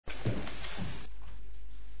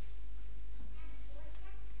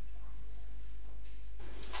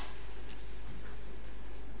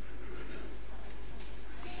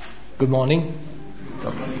Good morning.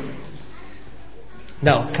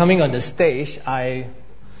 Now, coming on the stage, I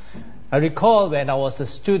recall when I was a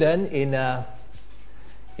student in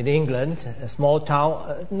England, a small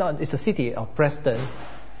town, it's a city of Preston,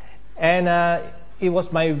 and it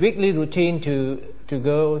was my weekly routine to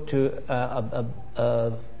go to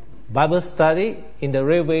a Bible study in the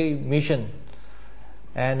Railway Mission,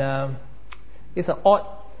 and it's an odd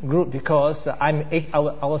group because I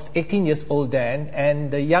was 18 years old then, and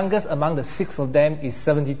the youngest among the six of them is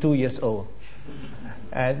 72 years old.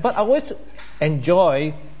 But I always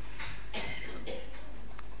enjoy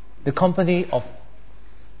the company of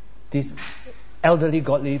these elderly,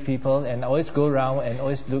 godly people, and I always go around and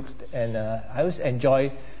always look, and I always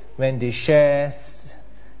enjoy when they share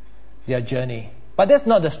their journey. But that's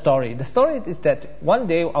not the story. The story is that one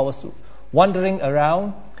day I was wandering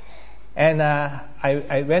around, and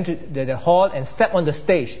I went to the hall and stepped on the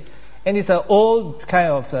stage. And it's an old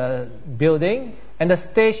kind of building, and the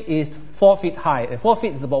stage is 4 feet high. And 4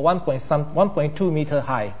 feet is about 1.2 meter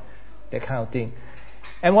high, that kind of thing.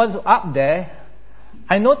 And once up there,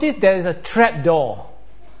 I noticed there is a trap door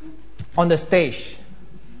on the stage.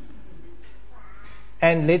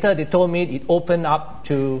 And later they told me it opened up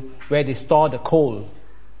to where they store the coal.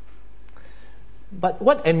 But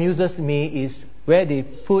what amuses me is where they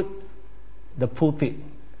put the pulpit.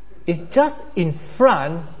 It's just in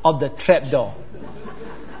front of the trap door.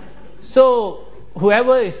 So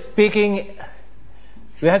whoever is speaking,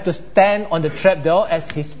 we have to stand on the trap door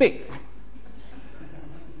as he speaks.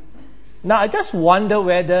 Now I just wonder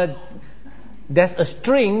whether there's a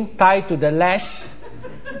string tied to the lash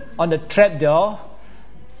on the trap door,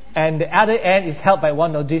 and the other end is held by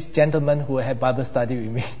one of these gentlemen who had Bible study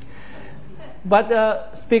with me.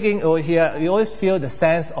 But speaking over here, you always feel the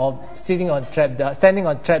sense of standing on trap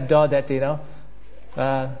door that,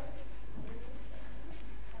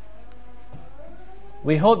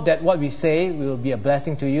 we hope that what we say will be a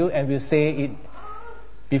blessing to you, and we'll say it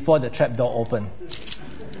before the trap door open.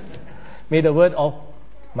 May the word of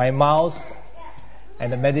my mouth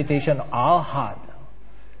and the meditation of our heart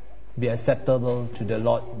be acceptable to the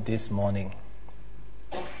Lord this morning.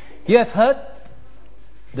 You have heard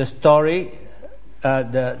the story,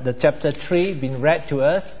 the chapter 3 being read to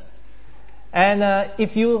us, and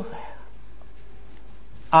if you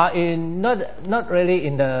are not really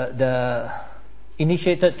in the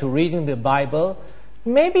initiated to reading the Bible,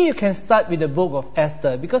 maybe you can start with the book of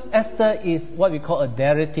Esther, because Esther is what we call a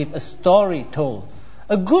narrative, a story told,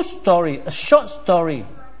 a good story, a short story.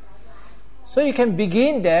 So you can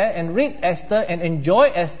begin there and read Esther and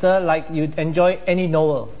enjoy Esther like you enjoy any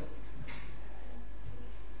novel.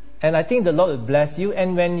 And I think the Lord will bless you.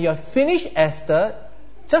 And when you have finished Esther,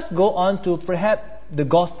 just go on to perhaps the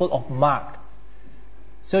Gospel of Mark.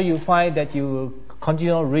 So you find that you will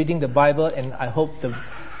continue reading the Bible, and I hope the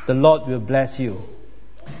Lord will bless you.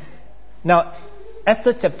 Now,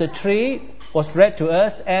 Esther chapter 3 was read to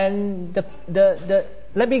us, and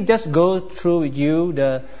let me just go through with you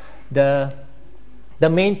the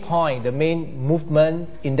main point, the main movement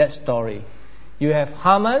in that story. You have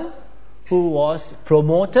Haman, who was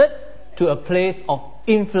promoted to a place of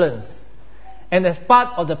influence. And as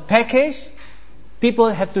part of the package,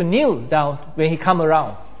 people have to kneel down when he comes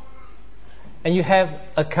around. And you have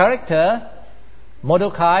a character,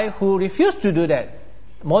 Mordecai, who refused to do that.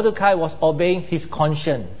 Mordecai was obeying his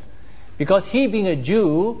conscience, because he, being a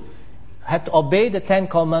Jew, had to obey the 10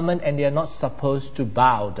 Commandments, and they are not supposed to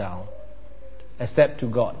bow down except to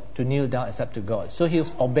God, to kneel down except to God. So he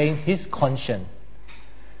was obeying his conscience.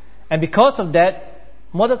 And because of that,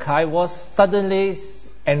 Mordecai was suddenly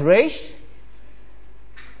enraged.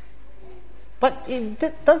 But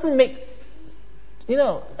it doesn't make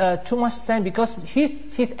too much sense, because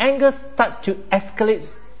his anger started to escalate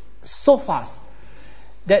so fast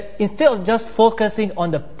that instead of just focusing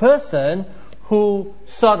on the person who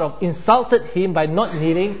sort of insulted him by not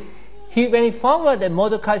kneeling, when he found out that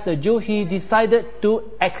Mordecai is a Jew, he decided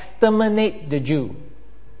to exterminate the Jew.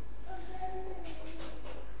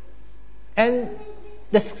 And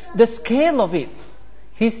the scale of it,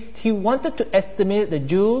 he wanted to exterminate the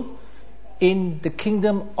Jews in the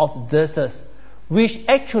kingdom of Xerxes, which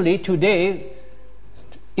actually today,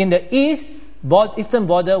 in the eastern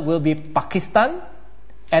border will be Pakistan,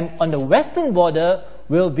 and on the western border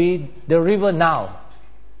will be the river Nile.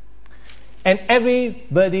 And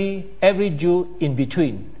every Jew in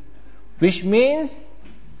between, which means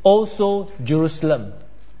also Jerusalem.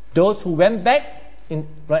 Those who went back from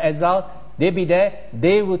exile, they be there,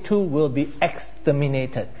 they too will be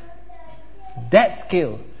exterminated. That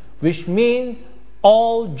scale, which means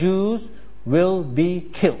all Jews will be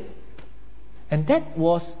killed. And that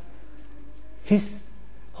was his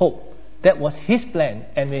hope. That was his plan.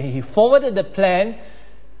 And when he forwarded the plan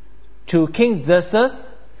to King Xerxes,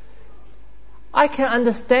 I can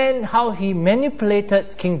understand how he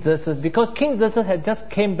manipulated King Xerxes, because King Xerxes had just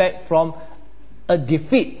came back from a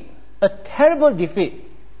defeat, a terrible defeat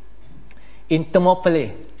in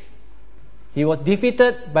Thermopylae. He was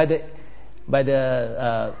defeated by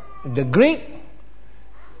the Greek.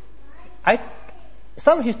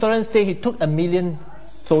 Some historians say he took 1 million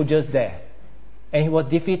soldiers there, and he was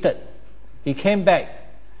defeated. He came back,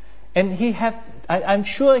 and I'm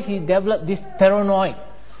sure he developed this paranoid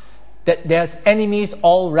that there's enemies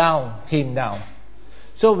all around him now.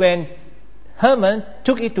 So when Haman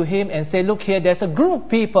took it to him and said, look here, there's a group of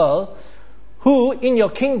people who in your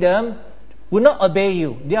kingdom will not obey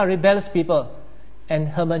you. They are rebellious people. And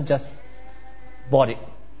Haman just bought it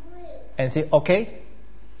and said, okay,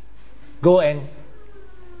 go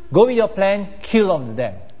with your plan, kill all of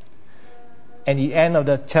them. And the end of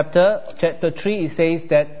the chapter 3, it says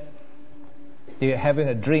that they were having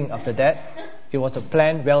a drink after that. It was a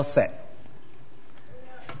plan well set.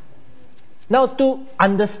 Now, to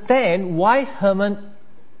understand why Haman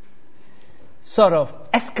sort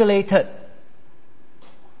of escalated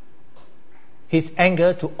his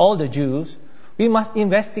anger to all the Jews, we must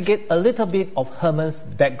investigate a little bit of Haman's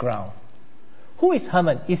background. Who is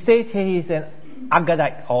Haman? It says here he is an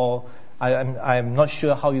Agagite, or I'm not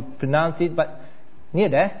sure how you pronounce it, but near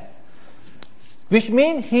there, which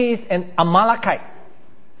means he is an Amalekite.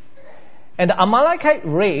 And the Amalekite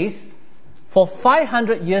race, for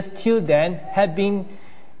 500 years till then, had been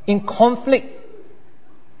in conflict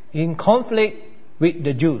with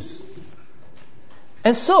the Jews.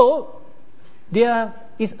 And so, there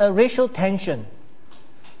is a racial tension.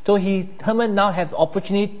 So Haman now has the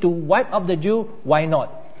opportunity to wipe out the Jew. Why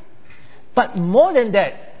not? But more than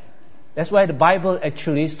that, that's why the Bible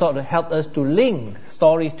actually sort of helps us to link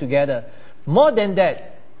stories together. More than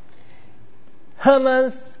that,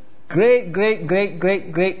 Haman's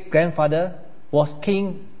great-great-great-great-great-grandfather was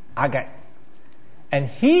King Agag. And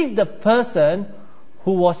he is the person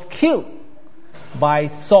who was killed by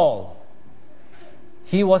Saul.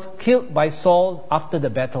 He was killed by Saul after the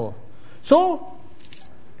battle. So,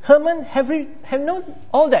 Haman have known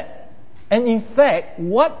all that. And in fact,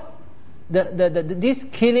 what this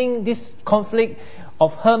conflict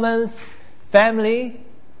of Haman's family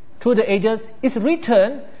through the ages is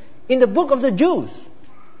written in the book of the Jews.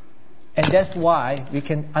 And that's why we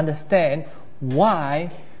can understand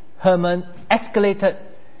why Haman escalated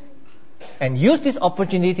and used this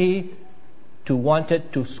opportunity to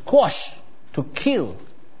wanted to squash, to kill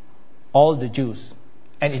all the Jews.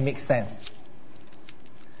 And it makes sense.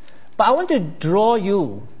 But I want to draw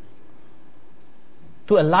you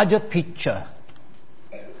to a larger picture,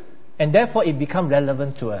 and therefore it becomes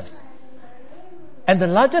relevant to us. And the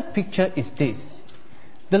larger picture is this.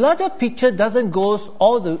 The larger picture doesn't go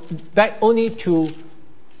all the back only to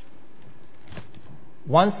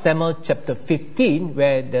 1 Samuel chapter 15,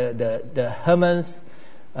 where the Haman's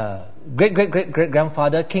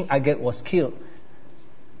great-great-great-grandfather, King Agag, was killed.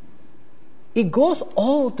 It goes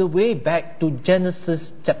all the way back to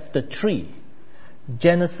Genesis chapter 3.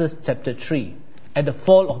 Genesis chapter 3, at the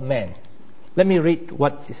fall of man. Let me read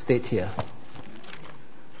what is stated here.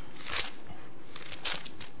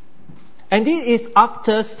 And this is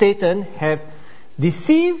after Satan have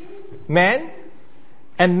deceived man,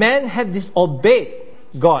 and man have disobeyed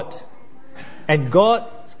God, and God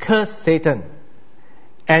cursed Satan.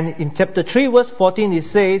 And in chapter 3 verse 14 it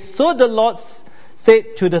says, so the Lord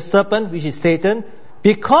said to the serpent, which is Satan,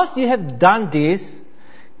 because you have done this,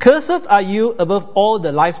 cursed are you above all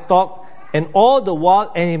the livestock and all the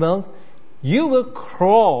wild animals. You will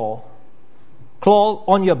crawl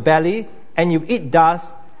on your belly, and you eat dust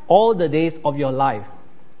all the days of your life.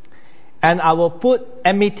 And I will put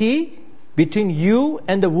enmity between you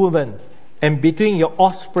and the woman, and between your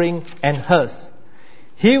offspring and hers.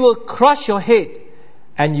 He will crush your head,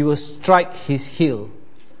 and you will strike his heel.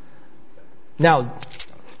 Now,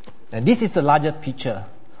 and this is the larger picture.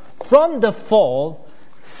 From the fall,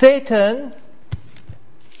 Satan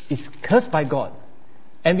is cursed by God.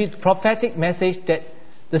 And with prophetic message that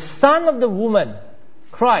the son of the woman,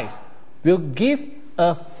 Christ, will give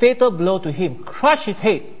a fatal blow to him, crush his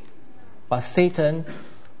head, but Satan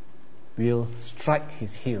will strike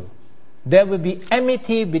his heel. There will be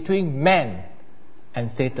enmity between man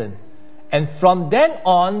and Satan. And from then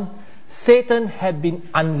on, Satan had been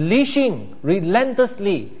unleashing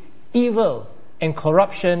relentlessly evil and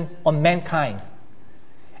corruption on mankind.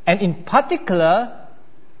 And in particular,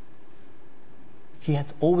 he has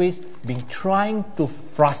always been trying to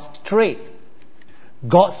frustrate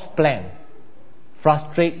God's plan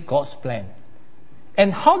frustrate God's plan.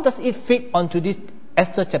 And how does it fit onto this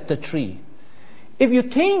Esther chapter 3? If you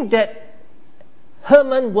think that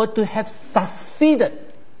Haman were to have succeeded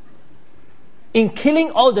in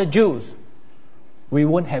killing all the Jews, we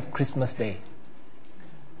won't have Christmas Day.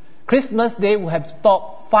 Christmas Day would have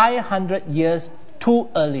stopped 500 years too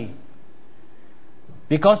early.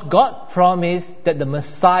 Because God promised that the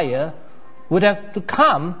Messiah would have to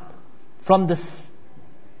come from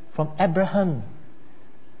Abraham,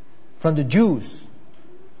 from the Jews.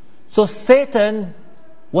 So Satan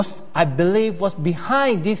was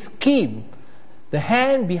behind this scheme, the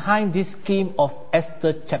hand behind this scheme of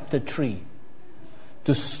Esther chapter 3,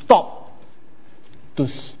 to stop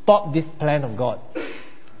this plan of God.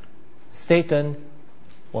 Satan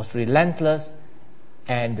was relentless,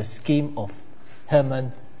 and the scheme of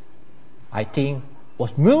Haman, I think,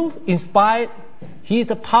 was moved, inspired. He is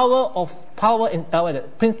the power and the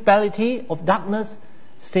principality of darkness.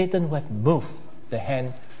 Satan would have moved the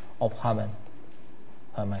hand of Haman.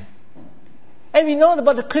 And we know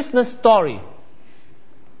about the Christmas story.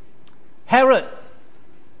 Herod,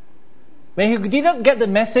 when he did not get the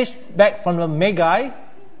message back from the Magi,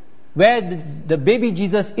 where the baby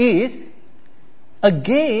Jesus is,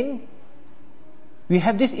 again, we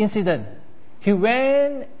have this incident. He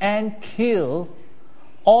went and killed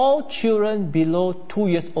all children below 2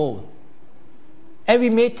 years old. And we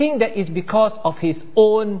may think that it's because of his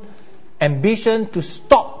own ambition to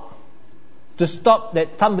stop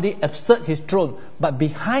that somebody usurped his throne. But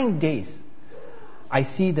behind this, I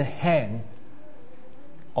see the hand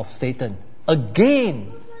of Satan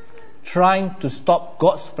again trying to stop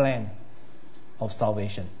God's plan of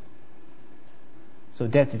salvation. So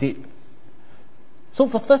that's it. So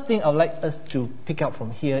the first thing I would like us to pick up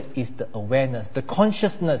from here is the awareness, the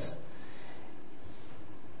consciousness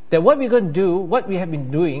that what we're going to do, what we have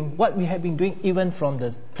been doing even from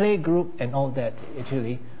the playgroup and all that,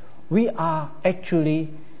 actually, we are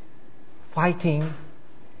actually fighting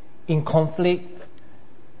in conflict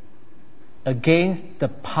against the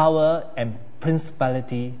power and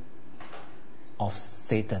principality of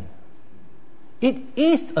Satan. It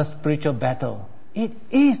is a spiritual battle. It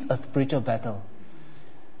is a spiritual battle.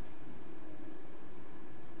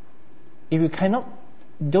 If you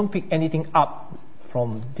don't pick anything up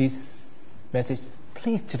from this message,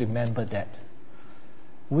 please remember that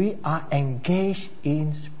we are engaged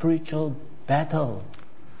in spiritual battle.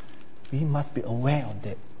 We must be aware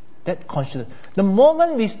of that consciousness. The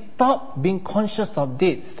moment we stop being conscious of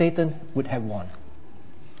this, Satan would have won.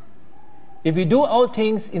 If we do all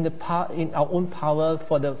things in our own power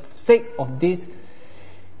for the sake of this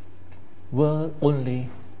world only,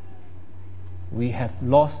 we have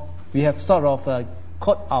sort of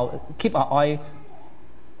keep our eye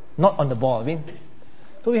not on the ball.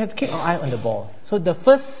 So we have to keep our eye on the ball. So the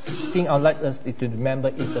first thing I would like us to remember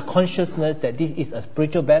is the consciousness that this is a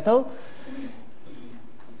spiritual battle,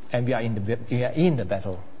 and we are in the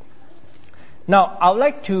battle. Now, I would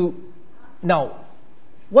like to. Now,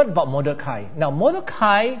 what about Mordecai? Now,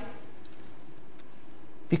 Mordecai,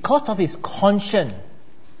 because of his conscience,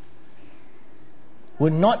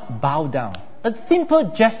 would not bow down. A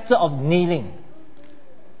simple gesture of kneeling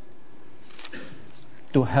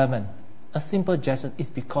to Haman. A simple gesture is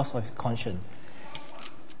because of his conscience.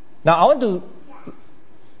 Now I want to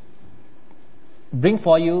bring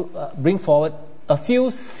forward a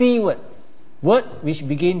few C words which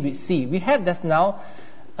begin with C. We have just now,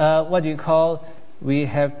 we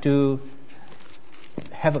have to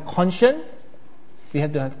have a conscience. We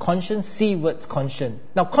have to have conscience, C words, conscience.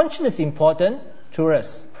 Now conscience is important to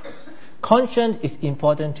us. Conscience is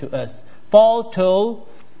important to us. Paul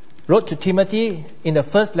wrote to Timothy in the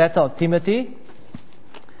first letter of Timothy.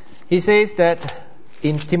 He says that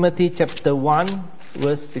in Timothy chapter 1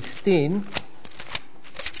 verse 16,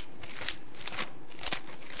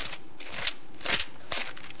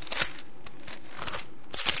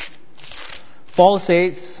 Paul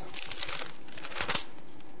says,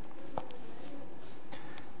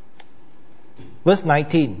 verse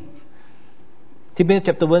 19, Timothy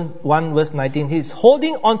chapter 1 verse 19, he is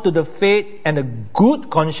holding on to the faith and a good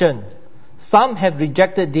conscience. Some have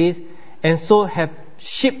rejected this and so have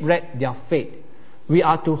shipwrecked their faith. We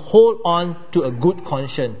are to hold on to a good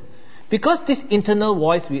conscience. Because this internal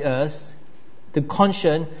voice with us, the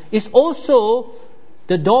conscience, is also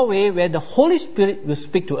the doorway where the Holy Spirit will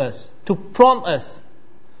speak to us, to prompt us.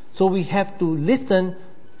 So we have to listen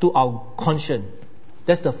to our conscience.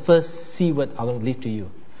 That's the first C word I will leave to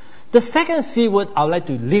you. The second C word I would like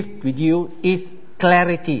to leave with you is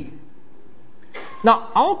clarity. Now,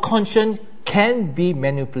 our conscience can be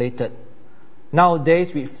manipulated.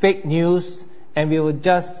 Nowadays, with fake news and we were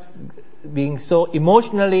just being so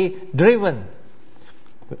emotionally driven.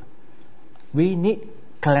 We need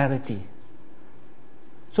clarity.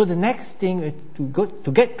 So the next thing is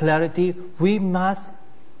to get clarity, we must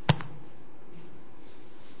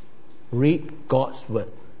read God's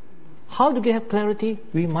Word. How do we have clarity?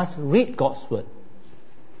 We must read God's Word.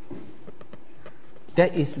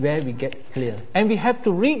 That is where we get clear. And we have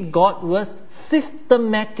to read God's Word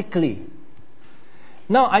systematically.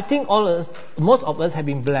 Now, I think most of us have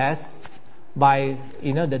been blessed by,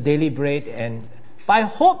 the daily bread, but I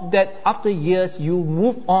hope that after years you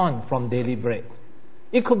move on from daily bread.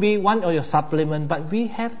 It could be one of your supplements, but we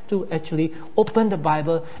have to actually open the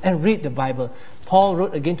Bible and read the Bible. Paul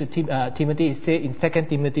wrote again to Timothy, he said in 2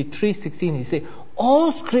 Timothy 3:16, he said,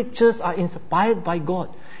 all scriptures are inspired by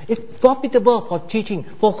God. It's profitable for teaching,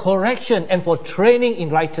 for correction, and for training in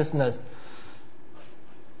righteousness.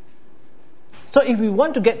 So if we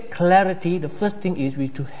want to get clarity, the first thing is we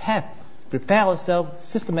to prepare ourselves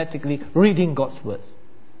systematically reading God's words.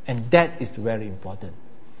 And that is very important.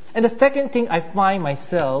 And the second thing I find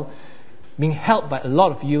myself being helped by a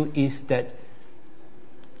lot of you is that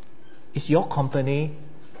it's your company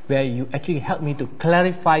where you actually help me to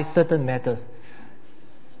clarify certain matters.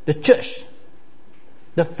 The church,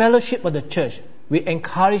 the fellowship of the church, we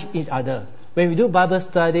encourage each other. When we do Bible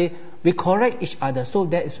study, we correct each other. So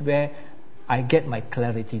that is where I get my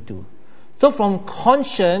clarity too. So from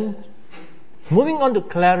conscience, moving on to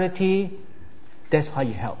clarity, that's how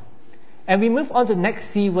you help. And we move on to the next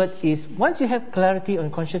C word is, once you have clarity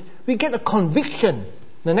on conscience, we get a conviction.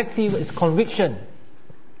 The next C word is conviction.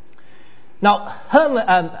 Now,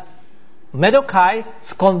 Mordecai's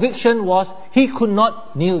conviction was he could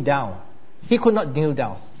not kneel down. He could not kneel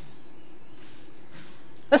down.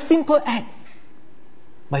 A simple act.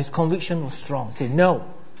 But his conviction was strong. He said,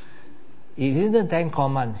 no. It is the 10th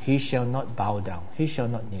command, he shall not bow down. He shall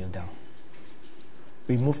not kneel down.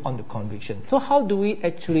 We move on to conviction. So how do we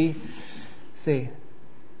actually say,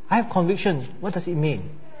 I have conviction? What does it mean?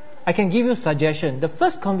 I can give you a suggestion. The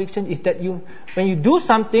first conviction is that when you do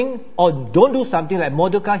something or don't do something, like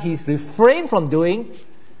Mordecai, he's refrained from doing,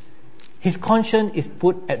 his conscience is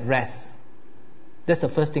put at rest. That's the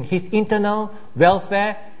first thing. His internal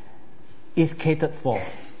welfare is catered for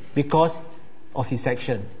because of his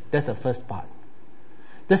action. That's the first part.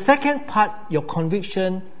 The second part, your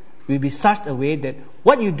conviction will be such a way that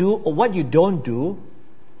what you do or what you don't do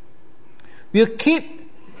will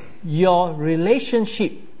keep your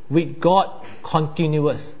relationship with God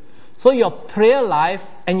continuous. So your prayer life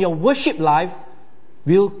and your worship life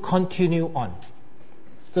will continue on.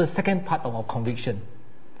 So the second part of our conviction.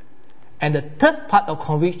 And the third part of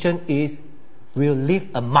conviction is we'll leave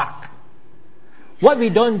a mark. What we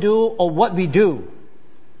don't do or what we do,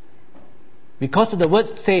 because of the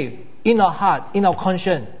word say, in our heart, in our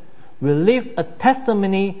conscience, will leave a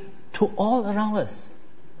testimony to all around us.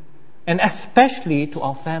 And especially to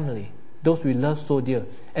our family, those we love so dear.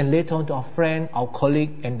 And later on to our friend, our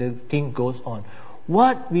colleague, and the thing goes on.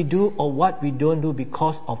 What we do or what we don't do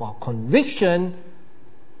because of our conviction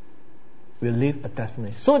will leave a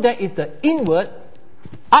testimony. So there is the inward,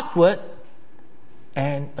 upward,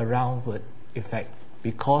 and aroundward effect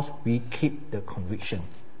because we keep the conviction.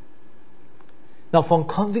 Now from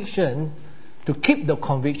conviction, to keep the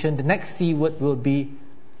conviction, the next C word will be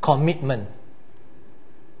commitment.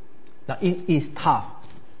 Now it is tough.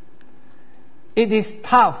 It is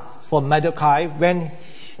tough for Mordecai when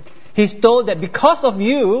he's told that because of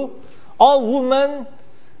you, all women,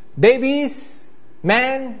 babies,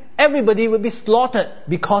 men, everybody will be slaughtered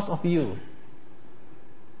because of you.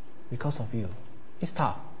 Because of you. It's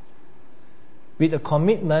tough. With a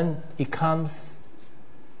commitment, it comes,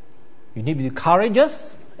 you need to be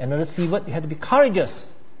courageous. Another C word, you have to be courageous.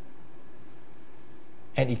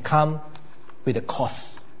 And it comes with a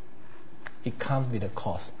cost. It comes with a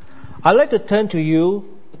cost. I'd like to turn to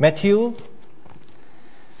you, Matthew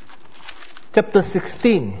chapter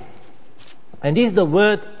 16. And this is the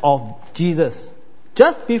word of Jesus.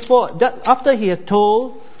 Just after he had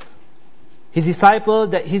told his disciple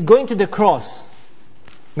that he's going to the cross.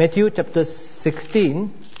 Matthew chapter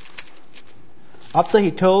 16. After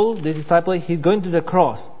he told the disciple he's going to the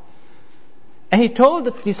cross. And he told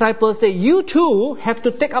the disciples that you too have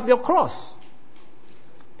to take up your cross.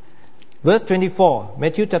 Verse 24,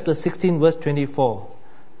 Matthew chapter 16 verse 24.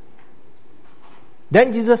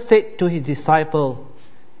 Then Jesus said to his disciple,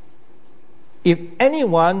 if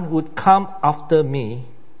anyone would come after me,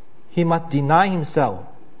 he must deny himself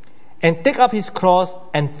and take up his cross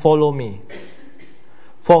and follow me.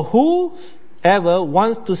 For whoever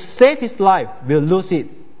wants to save his life will lose it.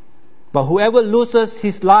 But whoever loses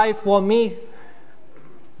his life for me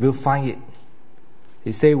will find it.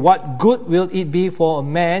 He says, what good will it be for a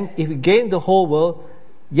man if he gain the whole world,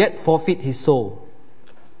 yet forfeit his soul?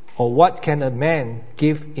 Or what can a man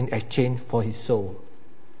give in exchange for his soul?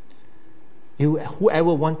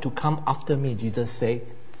 Whoever want to come after me, Jesus said,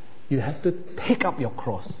 you have to take up your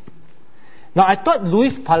cross. Now I thought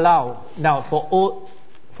Luis Palau, now for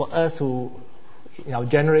us who, in our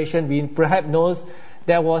generation, we perhaps knows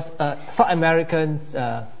there was a South American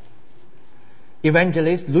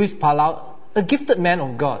evangelist, Luis Palau, a gifted man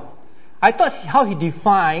of God. I thought how he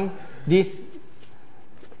defined this,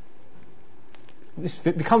 it's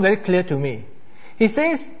become very clear to me. He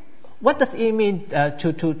says, what does it mean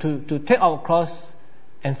to take our cross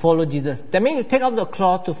and follow Jesus? That means you take up the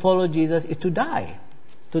cross to follow Jesus is to die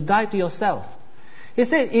to yourself. He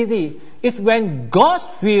says it's when God's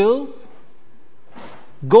will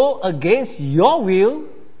go against your will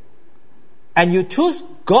and you choose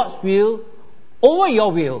God's will over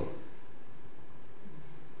your will.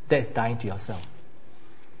 That is dying to yourself.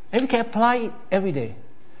 And we can apply it every day.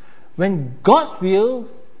 When God's will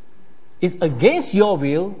is against your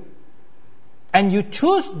will and you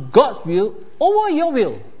choose God's will over your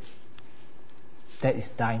will, that is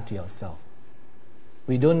dying to yourself.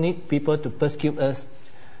 We don't need people to persecute us,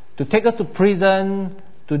 to take us to prison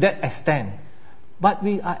to that extent. But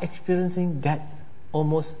we are experiencing that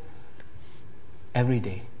almost every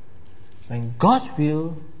day. When God's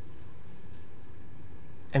will,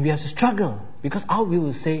 and we have to struggle because our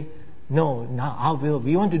will say, no, now our will,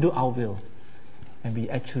 we want to do our will. And we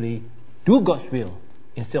actually do God's will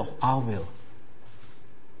instead of our will.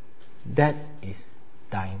 That is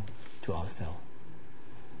dying to ourselves.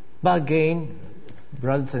 But again,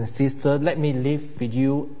 brothers and sisters, let me leave with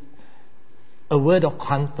you a word of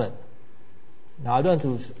comfort. Now I don't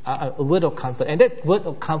want to, a word of comfort. And that word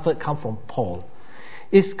of comfort comes from Paul.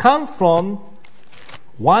 It comes from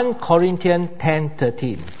 1 Corinthians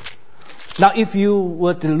 10:13. Now, if you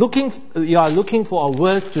are looking for a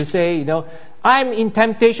word to say, I'm in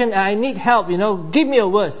temptation and I need help, give me a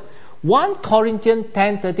verse. 1 Corinthians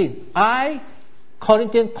 10:13.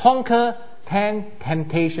 Corinthians conquer 10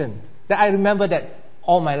 temptation. That I remember that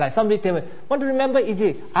all my life. Somebody tell me, want to remember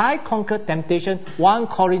easy? I conquer temptation. 1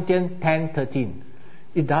 Corinthians 10:13.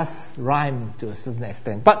 It does rhyme to a certain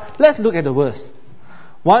extent. But let's look at the verse.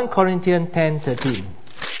 1 Corinthians 10:13.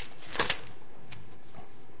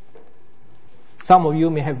 Some of you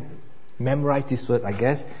may have memorized this word, I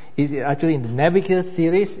guess. It's actually in the Navigator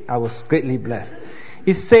series. I was greatly blessed.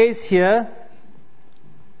 It says here,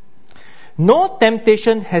 no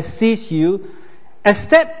temptation has seized you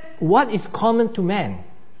except what is common to man.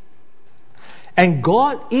 And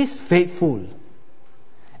God is faithful.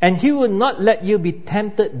 And He will not let you be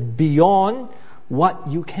tempted beyond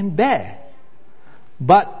what you can bear.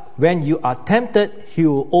 But when you are tempted, He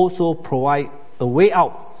will also provide a way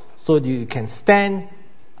out so that you can stand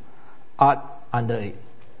out under it.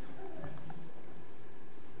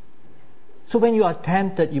 So when you are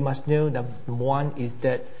tempted, you must know that one is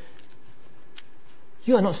that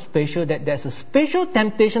you are not special, that there's a special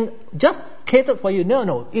temptation just catered for you.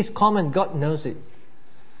 No, it's common. God knows it.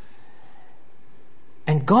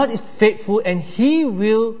 And God is faithful and He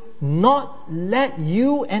will not let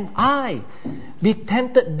you and I be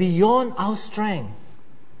tempted beyond our strength.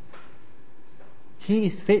 He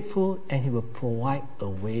is faithful and He will provide a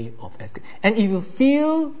way of escape. And if you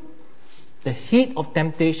feel the heat of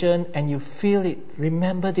temptation and you feel it,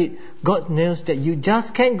 remember it, God knows that you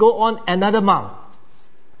just can't go on another mile.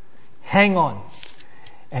 Hang on.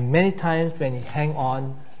 And many times when you hang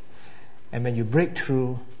on and when you break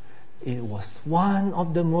through, it was one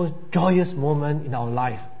of the most joyous moments in our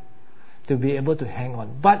life to be able to hang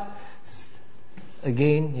on. But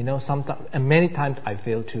again, sometimes and many times I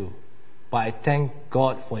fail too. But I thank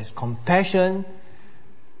God for His compassion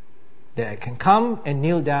that I can come and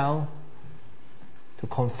kneel down to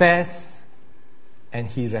confess and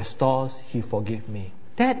He restores, He forgives me.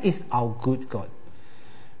 That is our good God.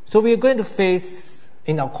 So we are going to face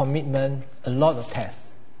in our commitment a lot of tests.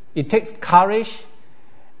 It takes courage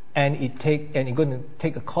and it's going to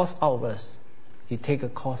take a cost out of us. It takes a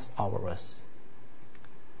cost out of us.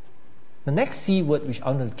 The next C word which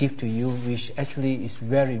I want to give to you, which actually is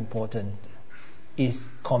very important, is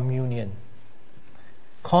communion.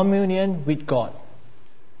 Communion with God.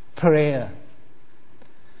 Prayer.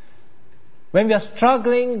 When we are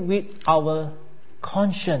struggling with our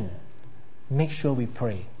conscience, make sure we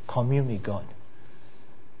pray. Commune with God.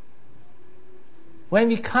 When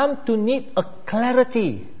we come to need a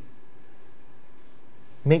clarity,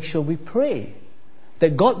 make sure we pray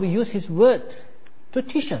that God will use His word to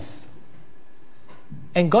teach us.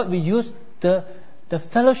 And God will use the the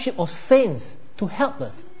fellowship of saints to help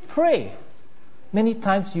us. Pray. Many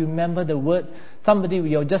times you remember the word,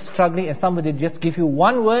 you're just struggling and somebody just give you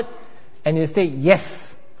one word and you say,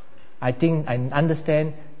 yes, I think I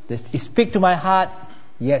understand. It speaks to my heart.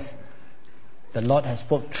 Yes, the Lord has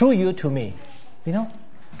spoke through you to me.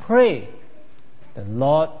 Pray. The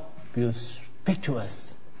Lord will speak to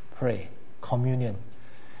us. Pray. Communion.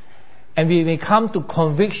 And we may come to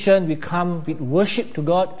conviction, we come with worship to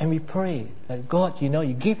God and we pray. Like, God,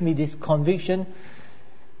 you give me this conviction.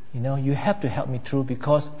 You have to help me through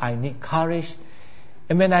because I need courage.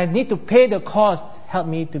 And when I need to pay the cost, help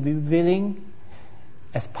me to be willing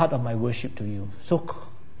as part of my worship to you. So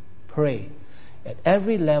pray. At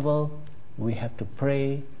every level, we have to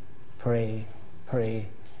pray, pray, pray,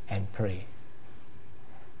 and pray.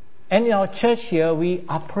 And in our church here, we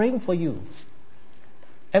are praying for you.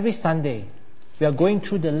 Every Sunday, we are going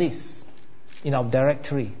through the list in our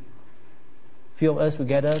directory. Few of us we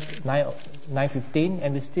gather 9:15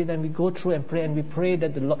 and we go through and pray, and we pray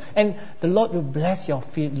that the Lord will bless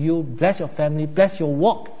you, bless your family, bless your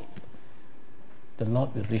walk. The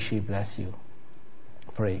Lord will richly bless you.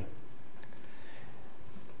 Pray.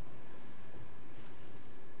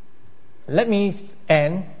 Let me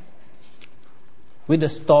end with a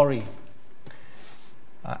story.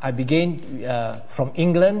 I began from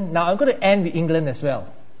England. Now I'm going to end with England as well.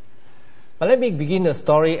 But let me begin the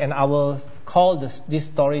story, and I will call this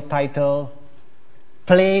story title,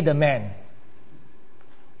 Play the Man.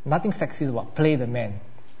 Nothing sexy about play the man.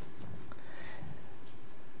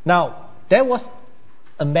 Now, there was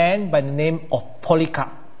a man by the name of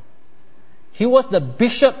Polycarp. He was the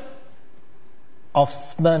bishop of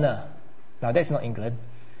Smyrna. Now, that's not England.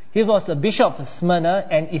 He was the bishop of Smyrna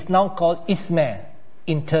and is now called Izmir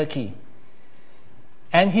in Turkey.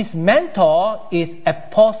 And his mentor is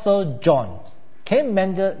Apostle John. Can you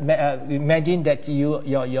imagine that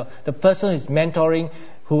the person who's mentoring,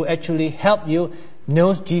 who actually helped you,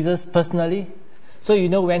 knows Jesus personally? So you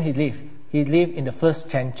know when he lived. He lived in the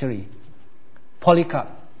 1st century. Polycarp.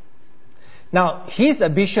 Now he's a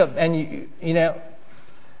bishop, and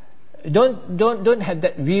don't have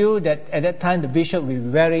that view that at that time the bishop will be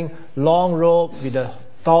wearing long robe with a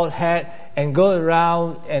tall hat and go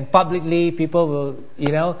around and publicly people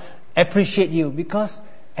will appreciate you, because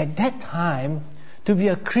at that time to be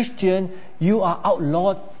a Christian you are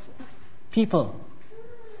outlawed people,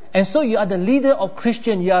 and so you are the leader of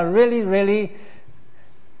Christian. You are really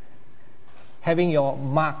having your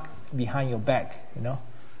mark behind your back,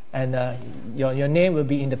 and your name will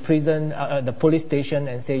be in the prison, the police station,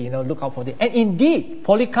 and say, look out for this. And indeed,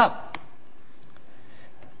 Polycarp,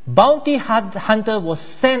 bounty hunter, was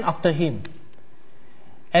sent after him.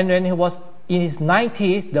 And when he was in his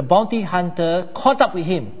 90s, the bounty hunter caught up with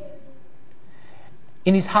him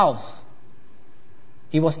in his house.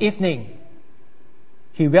 It was evening.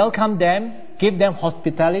 He welcomed them, gave them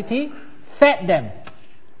hospitality, fed them,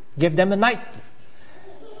 gave them a night.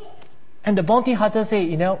 And the bounty hunter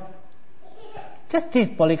said, just this,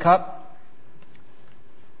 Polycarp,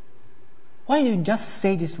 why don't you just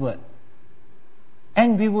say this word?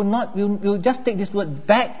 And we'll just take this word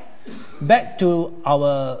back to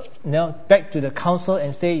our, back to the council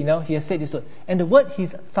and say, he has said this word. And the word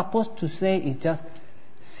he's supposed to say is just,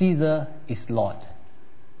 Caesar is Lord.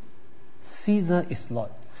 Caesar is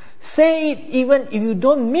Lord. Say it even if you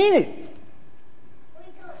don't mean it.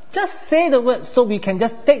 Just say the word so we can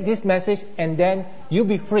just take this message and then you'll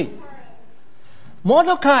be free.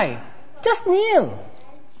 Mordecai, just kneel.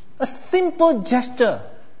 A simple gesture.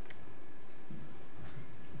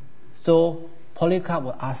 So Polycarp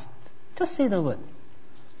was asked, just say the word.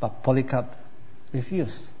 But Polycarp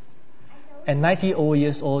refused. And 90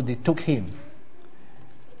 years old, they took him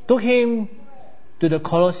to the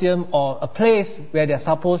Colosseum, or a place where they're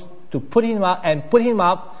supposed to put him up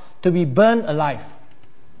to be burned alive.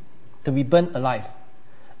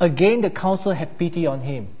 Again, the council had pity on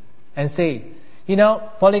him and say,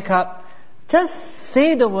 Polycarp, just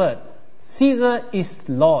say the word, Caesar is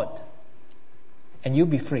Lord, and you'll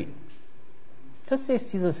be free. Just say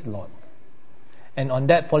Caesar is Lord. And on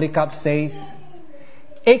that, Polycarp says,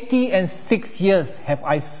 86 years have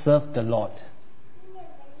I served the Lord,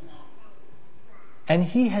 and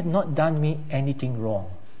he had not done me anything wrong.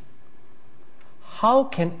 How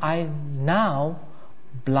can I now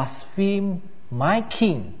blaspheme my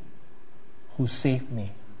king who saved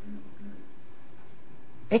me?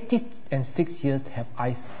 86 years have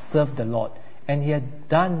I served the Lord, and he had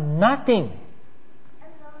done nothing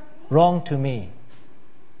wrong to me.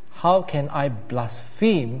 How can I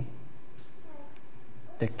blaspheme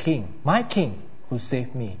the king, my king who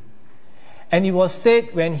saved me? And it was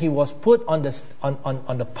said when he was put on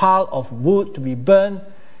the pile of wood to be burned,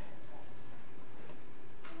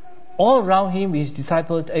 all around him, his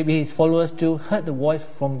disciples, his followers too, heard the voice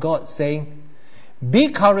from God saying, "Be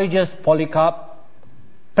courageous, Polycarp,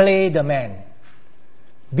 play the man.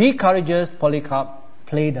 Be courageous, Polycarp,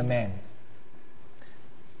 play the man."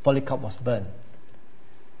 Polycarp was burned.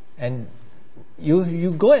 And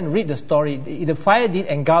you go and read the story. The fire did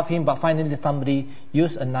engulf him, but finally somebody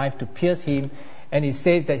used a knife to pierce him, and it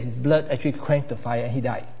says that his blood actually quenched the fire and he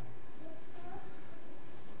died.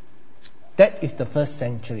 That is the first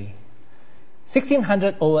century.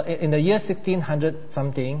 1600 in the year 1600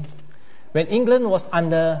 something, when England was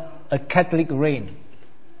under a Catholic reign,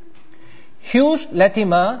 Hugh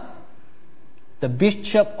Latimer, the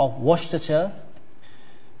Bishop of Worcestershire,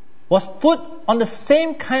 was put on the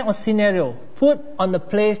same kind of scenario, put on the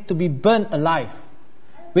place to be burned alive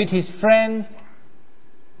with his friend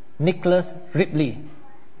Nicholas Ripley.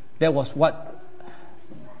 That was what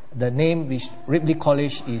the name which Ripley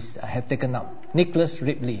College have taken up, Nicholas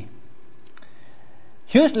Ripley.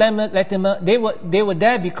 Hugh Latimer, they were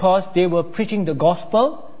there because they were preaching the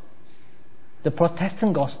gospel, the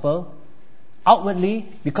Protestant gospel, outwardly,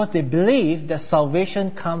 because they believe that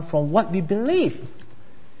salvation comes from what we believe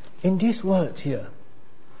in this world here.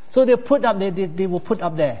 So they were put up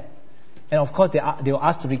there. And of course they were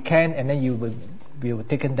asked to recant, and then we were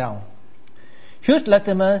taken down. Hugh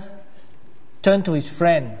Latimer turned to his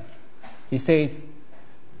friend. He says,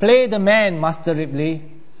 "Play the man, Master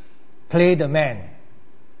Ripley. Play the man.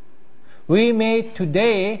 We may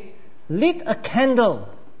today lit a candle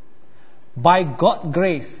by God's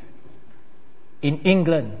grace in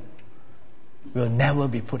England will never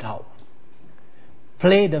be put out.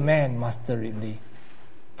 Play the man, Master Ripley.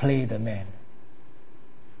 Play the man."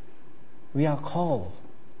 We are called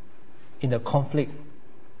in the conflict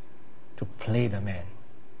to play the man.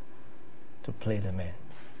 To play the man.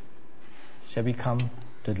 Shall we come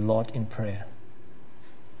to the Lord in prayer?